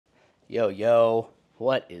Yo, yo,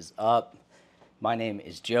 what is up? My name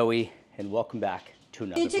is Joey, and welcome back to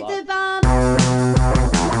another vlog.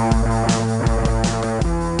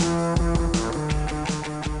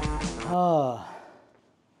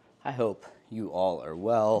 I hope you all are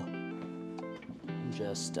well. I'm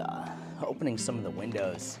just opening some of the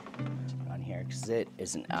windows around here because it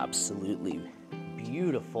is an absolutely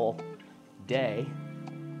beautiful day.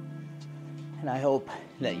 And I hope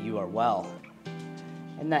that you are well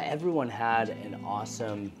and that everyone had an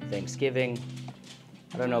awesome Thanksgiving.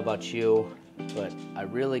 I don't know about you, but I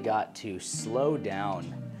really got to slow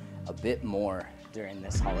down a bit more during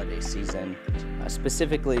this holiday season,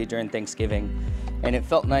 specifically during Thanksgiving. And it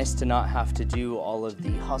felt nice to not have to do all of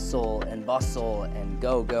the hustle and bustle and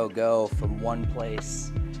go, go, go from one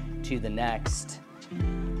place to the next.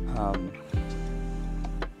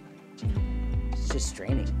 It's just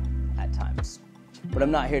draining at times. But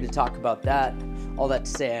I'm not here to talk about that. All that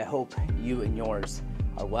to say, I hope you and yours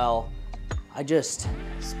are well. I just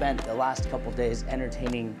spent the last couple days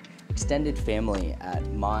entertaining extended family at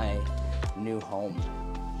my new home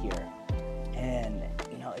here. And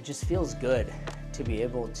you know, it just feels good to be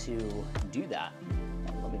able to do that.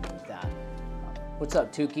 Let me move that. What's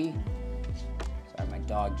up, Tuki? Sorry, my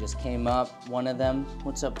dog just came up, one of them.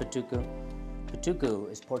 What's up, Patuku?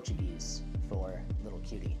 Patuku is Portuguese for little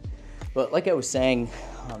cutie. But like I was saying,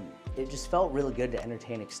 it just felt really good to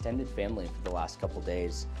entertain extended family for the last couple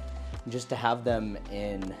days. Just to have them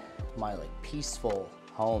in my peaceful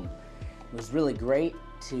home. It was really great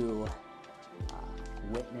to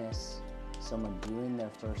witness someone doing their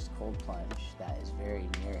first cold plunge. That is very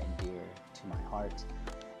near and dear to my heart.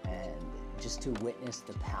 And just to witness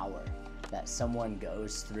the power that someone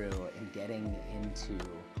goes through in getting into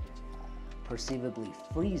perceivably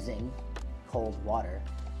freezing cold water.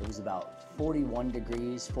 It was about 41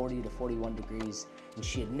 degrees, 40 to 41 degrees, and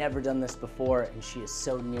she had never done this before, and she is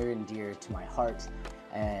so near and dear to my heart,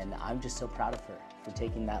 and I'm just so proud of her for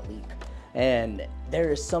taking that leap. And there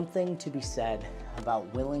is something to be said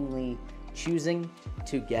about willingly choosing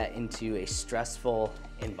to get into a stressful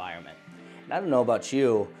environment. And I don't know about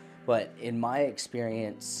you, but in my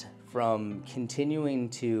experience from continuing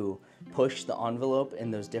to push the envelope in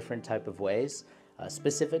those different type of ways,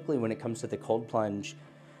 specifically when it comes to the cold plunge,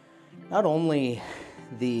 not only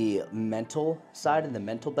the mental side and the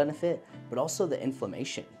mental benefit, but also the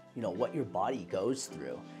inflammation. You know, what your body goes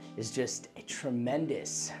through is just a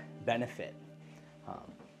tremendous benefit.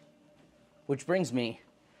 Which brings me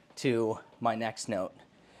to my next note.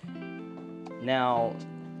 Now,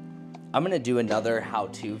 I'm gonna do another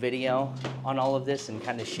how-to video on all of this and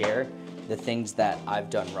kind of share the things that I've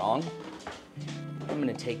done wrong. I'm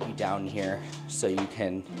gonna take you down here so you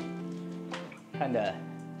can kind of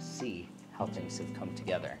see how things have come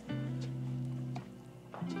together.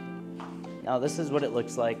 Now this is what it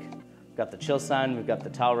looks like. We've got the chill sign, we've got the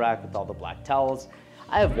towel rack with all the black towels.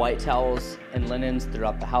 I have white towels and linens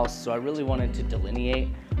throughout the house, so I really wanted to delineate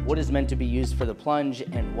what is meant to be used for the plunge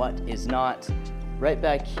and what is not. Right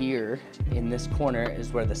back here in this corner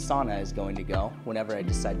is where the sauna is going to go whenever I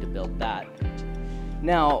decide to build that.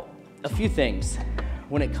 Now, a few things.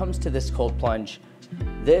 When it comes to this cold plunge,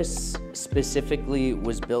 this specifically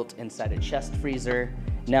was built inside a chest freezer.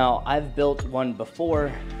 Now, I've built one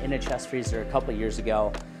before in a chest freezer a couple years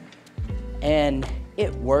ago, and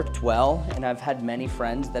it worked well, and I've had many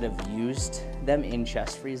friends that have used them in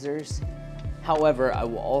chest freezers. However, I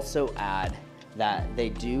will also add that they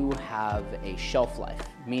do have a shelf life,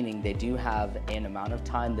 meaning they do have an amount of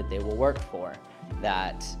time that they will work for,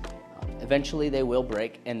 that eventually they will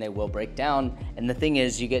break and they will break down. And the thing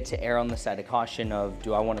is, you get to err on the side of caution of,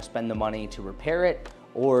 do I want to spend the money to repair it,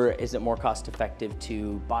 or is it more cost effective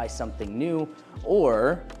to buy something new?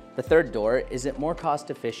 Or the third door, is it more cost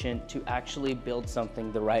efficient to actually build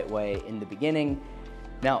something the right way in the beginning?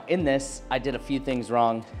 Now in this, I did a few things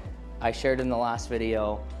wrong. I shared in the last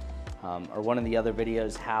video, or one of the other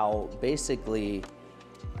videos, how basically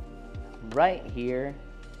right here,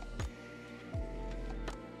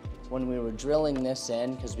 when we were drilling this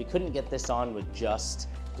in, because we couldn't get this on with just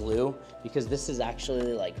glue, because this is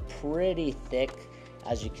actually pretty thick,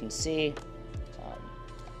 as you can see.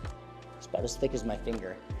 It's about as thick as my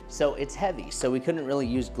finger. So it's heavy, so we couldn't really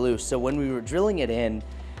use glue. So when we were drilling it in,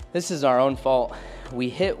 this is our own fault, we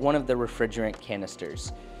hit one of the refrigerant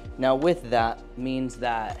canisters. Now with that means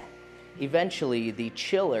that eventually the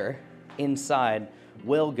chiller inside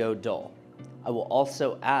will go dull. I will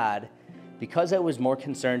also add, because I was more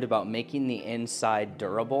concerned about making the inside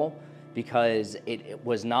durable, because it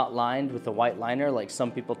was not lined with a white liner like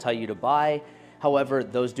some people tell you to buy. However,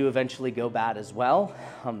 those do eventually go bad as well.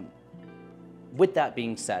 With that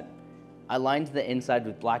being said, I lined the inside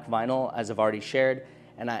with black vinyl, as I've already shared,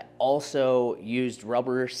 and I also used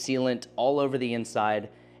rubber sealant all over the inside.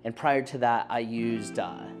 And prior to that, I used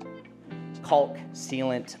caulk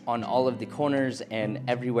sealant on all of the corners and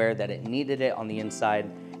everywhere that it needed it on the inside.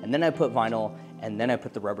 And then I put vinyl, and then I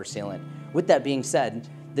put the rubber sealant. With that being said,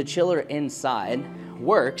 the chiller inside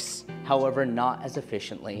works, however, not as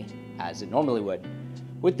efficiently as it normally would.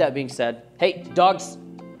 With that being said, hey, dogs,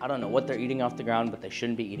 I don't know what they're eating off the ground, but they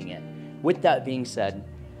shouldn't be eating it. With that being said,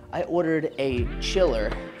 I ordered a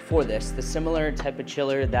chiller for this, the similar type of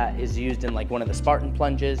chiller that is used in like one of the Spartan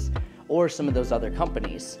plunges or some of those other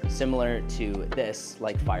companies, similar to this,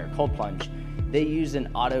 like Fire Cold Plunge. They use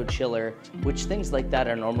an auto chiller, which things like that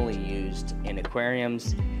are normally used in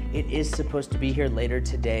aquariums. It is supposed to be here later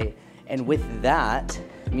today, and with that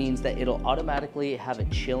means that it'll automatically have a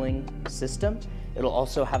chilling system. It'll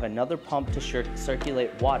also have another pump to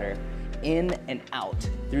circulate water in and out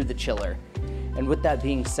through the chiller. And with that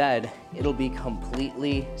being said, it'll be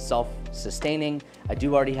completely self-sustaining. I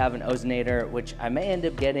do already have an ozonator, which I may end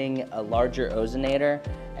up getting a larger ozonator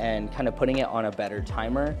and kind of putting it on a better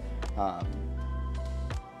timer. I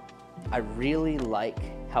really like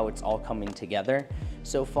how it's all coming together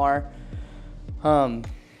so far. Yeah,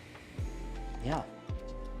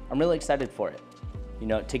 I'm really excited for it. You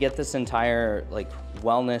know, to get this entire like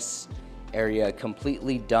wellness area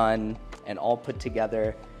completely done and all put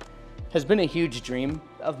together has been a huge dream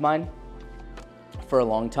of mine for a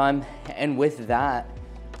long time. And with that,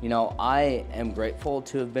 you know, I am grateful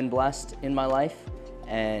to have been blessed in my life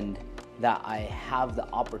and that I have the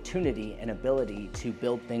opportunity and ability to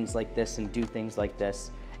build things like this and do things like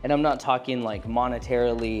this. And I'm not talking like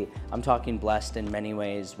monetarily, I'm talking blessed in many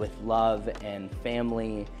ways with love and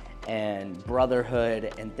family and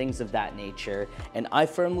brotherhood and things of that nature. And I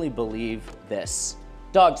firmly believe this.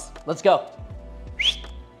 Dogs, let's go.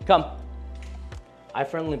 Come. I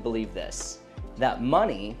firmly believe this, that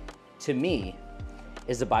money, to me,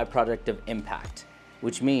 is a byproduct of impact,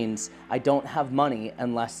 which means I don't have money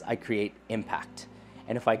unless I create impact.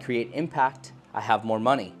 And if I create impact, I have more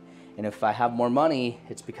money. And if I have more money,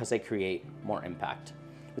 it's because I create more impact.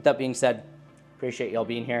 With that being said, appreciate y'all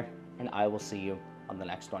being here, and I will see you on the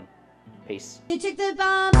next one. Peace. You took the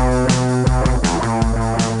bomb.